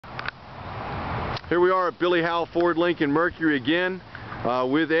Here we are at Billy Howell Ford Lincoln Mercury again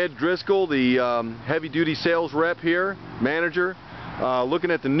with Ed Driscoll, the heavy-duty sales rep here, manager, looking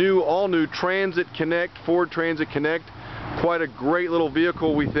at the all-new Transit Connect, Ford Transit Connect. Quite a great little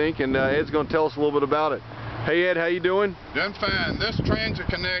vehicle, we think, and Ed's going to tell us a little bit about it. Hey Ed, how you doing? Doing fine. This Transit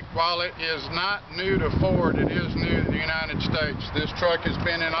Connect, while it is not new to Ford, it is new to the United States. This truck has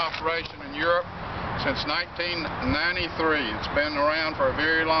been in operation in Europe since 1993. It's been around for a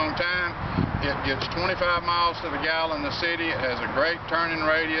very long time. It gets 25 miles to the gallon in the city. It has a great turning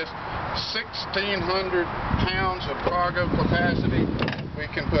radius, 1,600 pounds of cargo capacity. We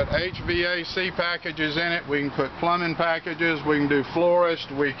can put HVAC packages in it. We can put plumbing packages. We can do florists.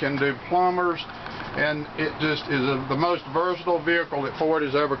 We can do plumbers. And it just is the most versatile vehicle that Ford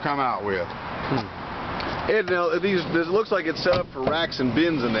has ever come out with. Ed, now this looks like it's set up for racks and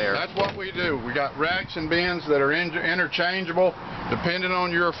bins in there. That's what we do. We got racks and bins that are interchangeable. Depending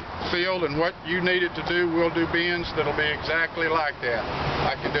on your field and what you need it to do, we'll do bins that'll be exactly like that.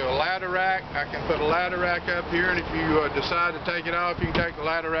 I can do a ladder rack. I can put a ladder rack up here, and if you decide to take it off, you can take the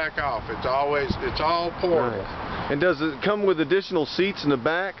ladder rack off. It's all portable. Nice. And does it come with additional seats in the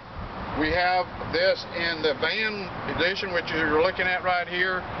back? We have this in the van edition, which you're looking at right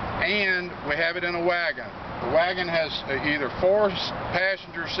here, and we have it in a wagon. The wagon has either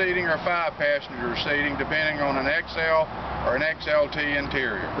 4-passenger seating or 5-passenger seating, depending on an XL or an XLT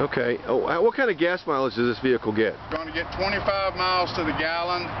interior. Okay. Oh, what kind of gas mileage does this vehicle get? It's going to get 25 miles to the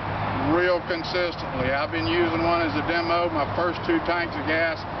gallon real consistently. I've been using one as a demo. My first 2 tanks of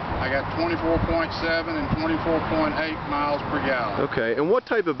gas, I got 24.7 and 24.8 miles per gallon. Okay, and what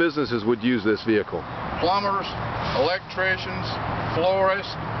type of businesses would use this vehicle? Plumbers, electricians,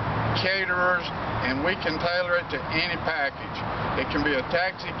 florists, caterers, and we can tailor it to any package. It can be a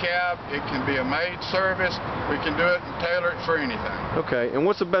taxi cab, it can be a maid service, we can do it and tailor it for anything. Okay, and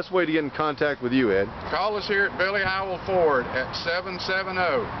what's the best way to get in contact with you, Ed? Call us here at Billy Howell Ford at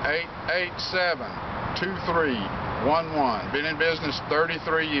 770-887-2311. Been in business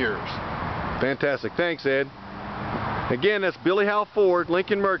 33 years. Fantastic. Thanks, Ed. Again, that's Billy Howell Ford,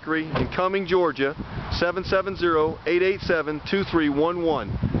 Lincoln Mercury in Cumming, Georgia, 770-887-2311.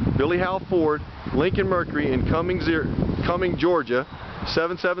 Billy Howell Ford, Lincoln Mercury in Cumming, Georgia,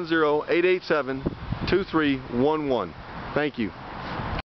 770-887-2311. Thank you.